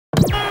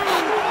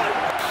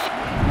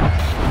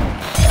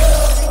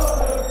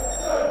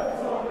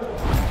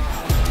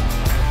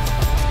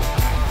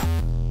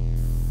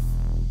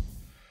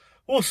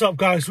What's up,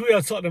 guys? We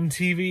are Tottenham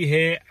TV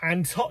here,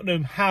 and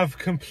Tottenham have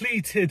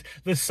completed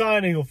the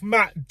signing of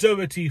Matt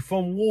Doherty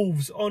from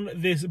Wolves on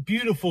this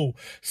beautiful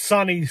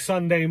sunny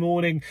Sunday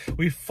morning.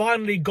 We've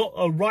finally got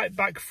a right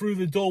back through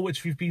the door,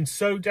 which we've been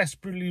so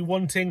desperately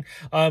wanting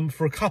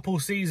for a couple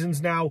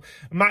seasons now.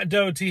 Matt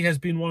Doherty has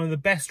been one of the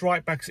best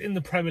right backs in the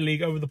Premier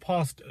League over the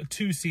past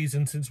 2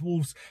 seasons since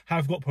Wolves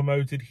have got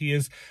promoted. He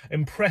has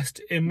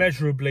impressed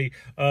immeasurably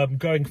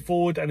going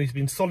forward, and he's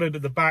been solid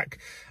at the back.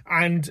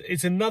 And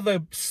it's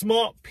another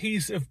smart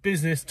piece of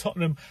business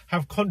Tottenham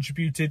have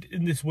contributed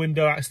in this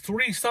window. That's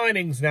 3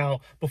 signings now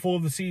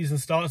before the season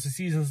starts. The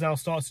season now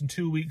starts in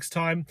 2 weeks'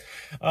 time.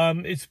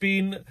 It's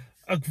been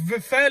a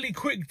fairly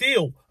quick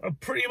deal.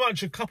 Pretty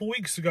much a couple of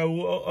weeks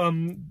ago,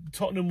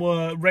 Tottenham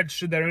were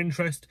registered their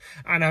interest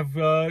and have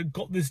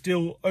got this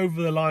deal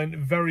over the line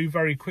very,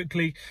 very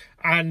quickly.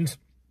 And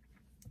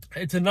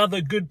it's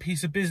another good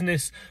piece of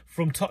business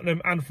from Tottenham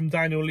and from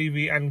Daniel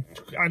Levy and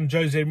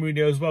Jose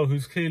Mourinho as well,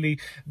 who's clearly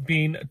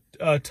been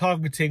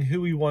targeting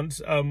who he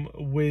wants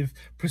with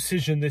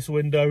precision this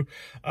window.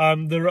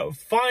 The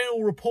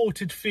final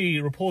reported fee,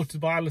 reported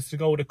by Alistair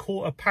Gold,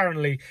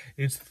 apparently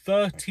is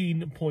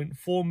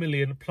 13.4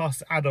 million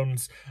plus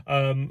add-ons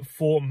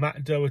for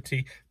Matt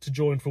Doherty to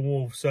join from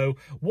Wolves. So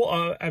what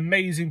an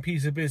amazing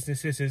piece of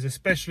business this is,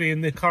 especially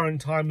in the current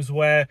times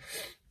where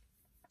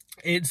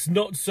it's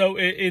not so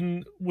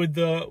with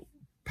the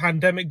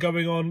pandemic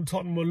going on.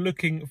 Tottenham were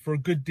looking for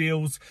good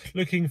deals,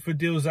 looking for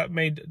deals that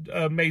made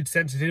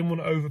sense. They didn't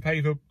want to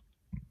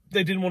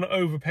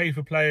overpay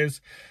for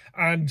players,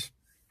 and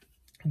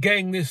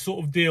getting this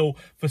sort of deal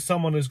for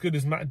someone as good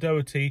as Matt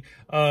Doherty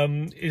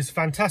is a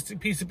fantastic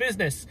piece of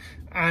business.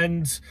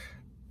 And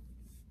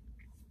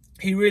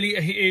it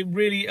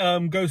really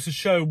goes to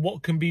show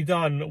what can be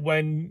done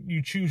when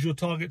you choose your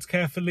targets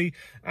carefully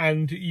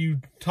and you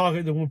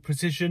target them with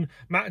precision.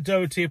 Matt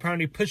Doherty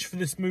apparently pushed for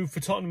this move for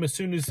Tottenham as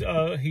soon as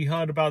he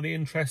heard about the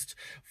interest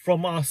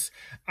from us,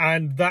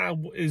 and that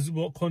is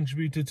what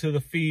contributed to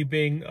the fee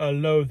being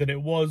lower than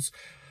it was.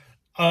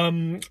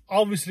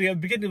 Obviously,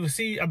 at the beginning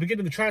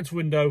of the transfer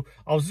window,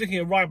 I was looking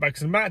at right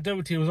backs, and Matt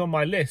Doherty was on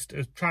my list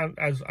as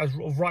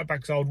right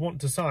backs I would want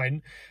to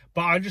sign,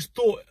 but I just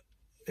thought,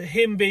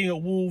 him being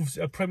at Wolves,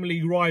 a Premier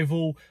League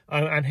rival,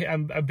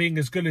 and being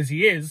as good as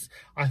he is,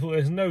 I thought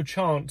there's no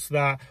chance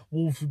that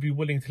Wolves would be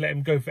willing to let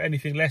him go for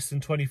anything less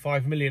than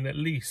 25 million at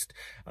least.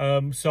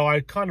 So I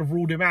kind of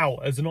ruled him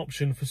out as an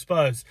option for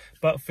Spurs.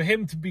 But for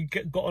him to be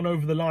gotten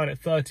over the line at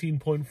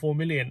 13.4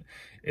 million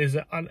is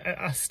an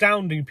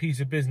astounding piece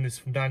of business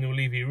from Daniel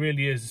Levy. It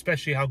really is,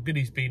 especially how good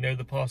he's been over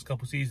the past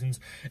couple of seasons.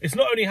 It's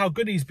not only how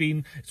good he's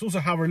been, it's also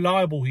how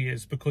reliable he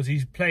is, because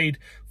he's played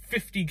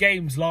 50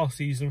 games last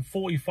season,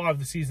 45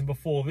 the season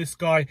before. This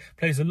guy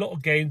plays a lot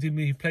of games.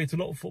 He plays a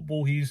lot of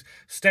football. He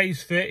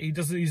stays fit.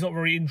 He's not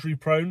very injury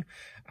prone,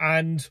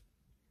 and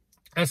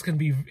that's going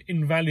to be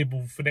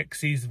invaluable for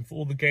next season for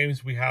all the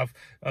games we have.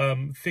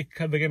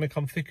 They're going to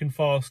come thick and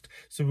fast,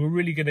 so we're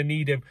really going to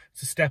need him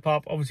to step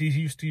up. Obviously, he's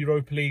used to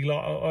Europa League.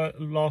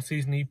 Last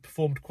season, he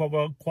performed quite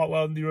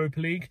well in the Europa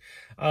League,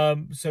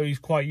 so he's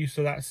quite used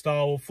to that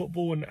style of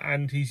football,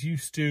 and he's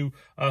used to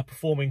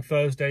performing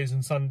Thursdays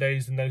and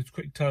Sundays and those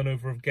quick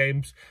turnover of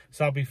games.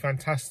 So that'll be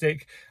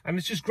fantastic, and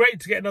it's just great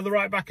to get another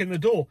right back in the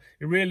door.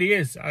 It really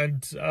is,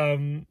 and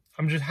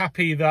I'm just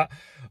happy that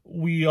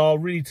we are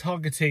really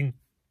targeting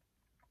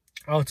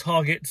our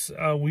targets.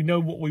 We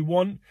know what we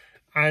want,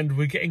 and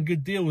we're getting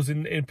good deals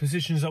in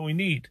positions that we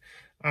need.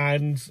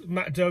 And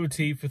Matt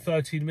Doherty for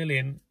 13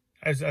 million,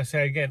 as I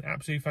say again,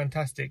 absolutely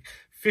fantastic.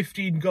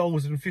 15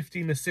 goals and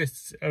 15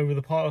 assists over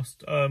the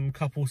past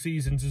couple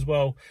seasons as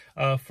well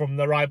from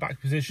the right back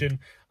position.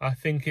 I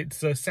think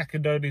it's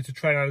second only to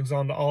Trent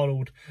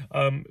Alexander-Arnold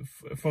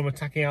from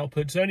attacking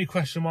output. The only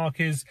question mark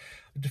is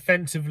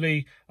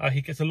defensively.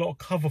 He gets a lot of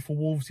cover for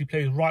Wolves. He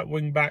plays right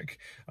wing back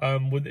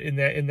in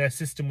their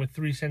system with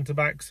 3 centre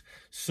backs.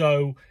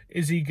 So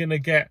is he going to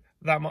get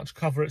that much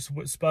cover at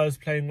Spurs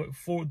playing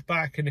forward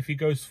back? And if he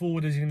goes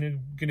forward, is he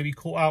going to be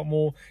caught out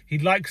more? He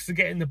likes to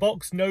get in the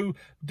box. No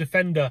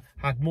defender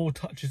had more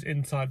touches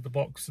inside the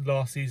box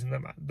last season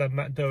than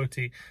Matt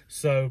Doherty.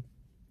 So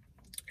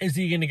is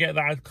he going to get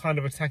that kind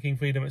of attacking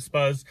freedom at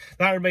Spurs?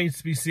 That remains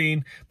to be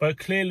seen, but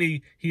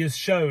clearly he has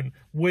shown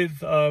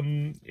with,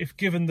 if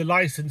given the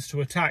licence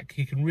to attack,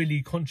 he can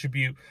really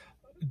contribute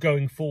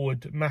going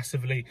forward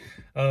massively.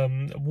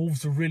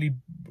 Wolves have really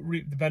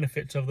reaped the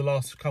benefits of the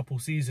last couple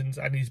seasons,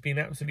 and he's been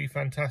absolutely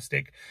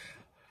fantastic.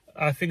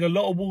 I think a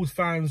lot of Wolves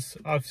fans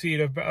I've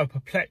seen are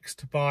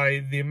perplexed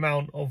by the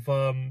amount of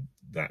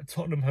that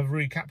Tottenham have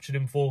really captured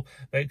him for.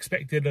 They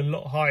expected a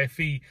lot higher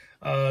fee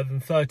than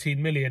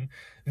 13 million.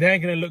 They're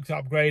going to look to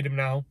upgrade him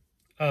now.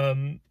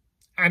 And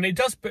it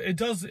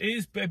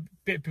is a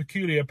bit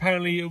peculiar.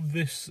 Apparently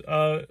this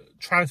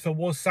transfer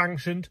was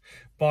sanctioned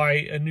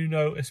by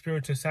Nuno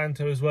Espirito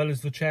Santo as well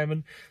as the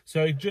chairman.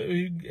 So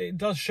it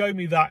does show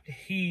me that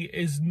he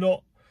is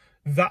not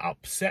that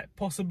upset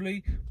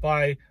possibly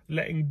by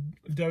letting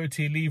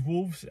Doherty leave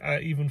Wolves,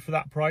 even for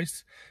that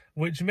price,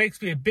 which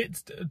makes me a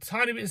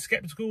tiny bit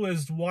sceptical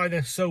as to why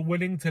they're so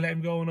willing to let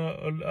him go on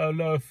a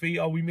lower fee.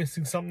 Are we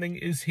missing something?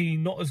 Is he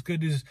not as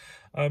good as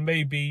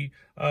maybe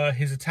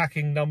his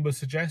attacking numbers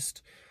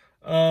suggest?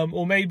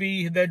 Or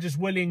maybe they're just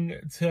willing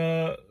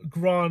to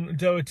grant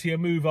Doherty a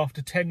move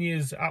after 10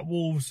 years at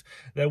Wolves.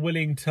 They're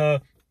willing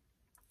to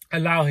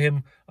allow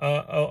him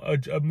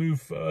a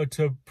move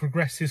to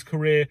progress his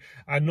career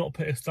and not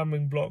put a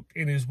stumbling block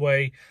in his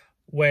way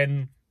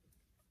when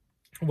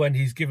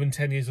he's given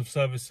 10 years of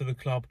service to the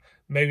club.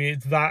 Maybe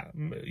it's that,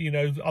 you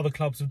know, other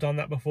clubs have done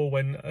that before.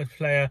 When a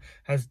player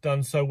has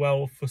done so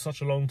well for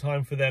such a long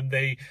time for them,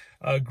 they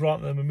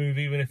grant them a move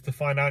even if the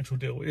financial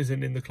deal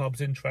isn't in the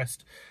club's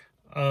interest.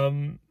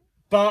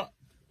 But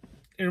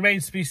it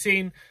remains to be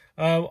seen.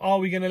 Are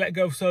we going to let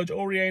go of Serge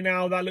Aurier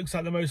now? That looks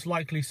like the most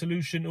likely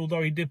solution,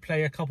 although he did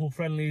play a couple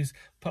friendlies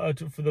for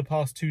the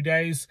past 2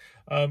 days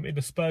in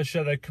the Spurs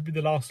shirt. That could be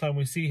the last time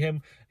we see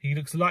him. He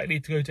looks likely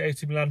to go to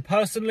AC Milan.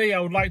 Personally, I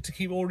would like to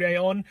keep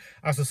Aurier on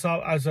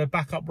as a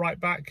backup right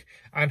back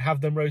and have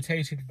them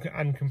rotating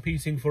and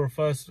competing for a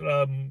first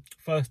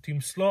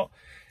team slot.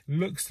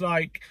 Looks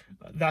like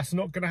that's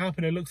not going to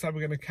happen. It looks like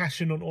we're going to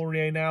cash in on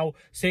Aurier now,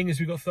 seeing as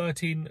we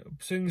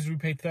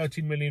paid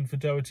 13 million for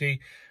Doherty.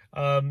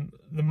 The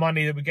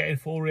money that we're getting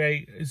for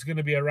Aurier is going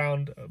to be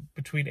around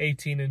between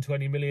 18 and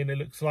 20 million, it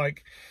looks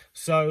like.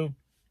 So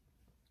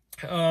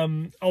are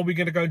we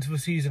going to go into the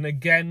season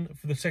again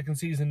for the second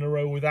season in a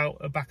row without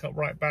a backup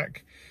right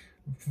back?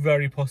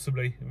 Very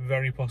possibly,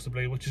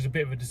 which is a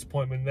bit of a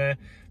disappointment there,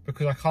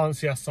 because I can't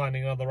see us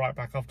signing another right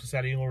back after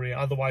selling Aurier.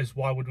 Otherwise,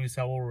 why would we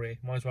sell Aurier?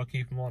 Might as well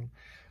keep him on.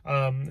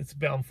 It's a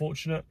bit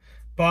unfortunate,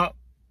 but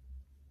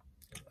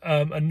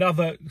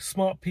another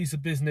smart piece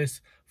of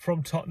business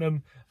from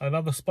Tottenham,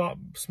 another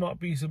smart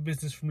piece of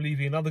business from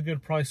Levy, another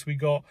good price we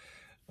got.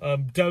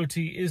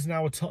 Doherty is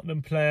now a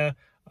Tottenham player.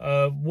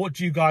 What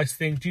do you guys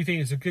think? Do you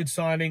think it's a good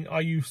signing?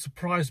 Are you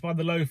surprised by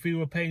the low fee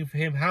we're paying for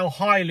him? How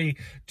highly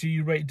do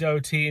you rate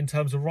Doherty in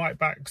terms of right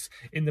backs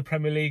in the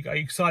Premier League? Are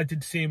you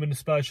excited to see him in the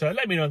Spurs shirt?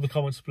 Let me know in the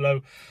comments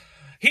below.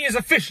 He is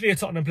officially a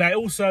Tottenham player.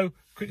 Also,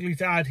 quickly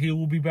to add, he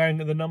will be wearing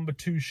the number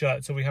 2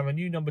 shirt. So we have a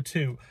new number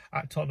 2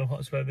 at Tottenham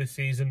Hotspur this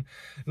season.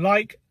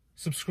 Like,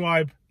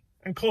 subscribe,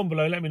 and comment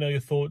below. Let me know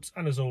your thoughts.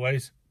 And as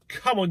always,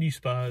 come on, you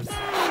Spurs.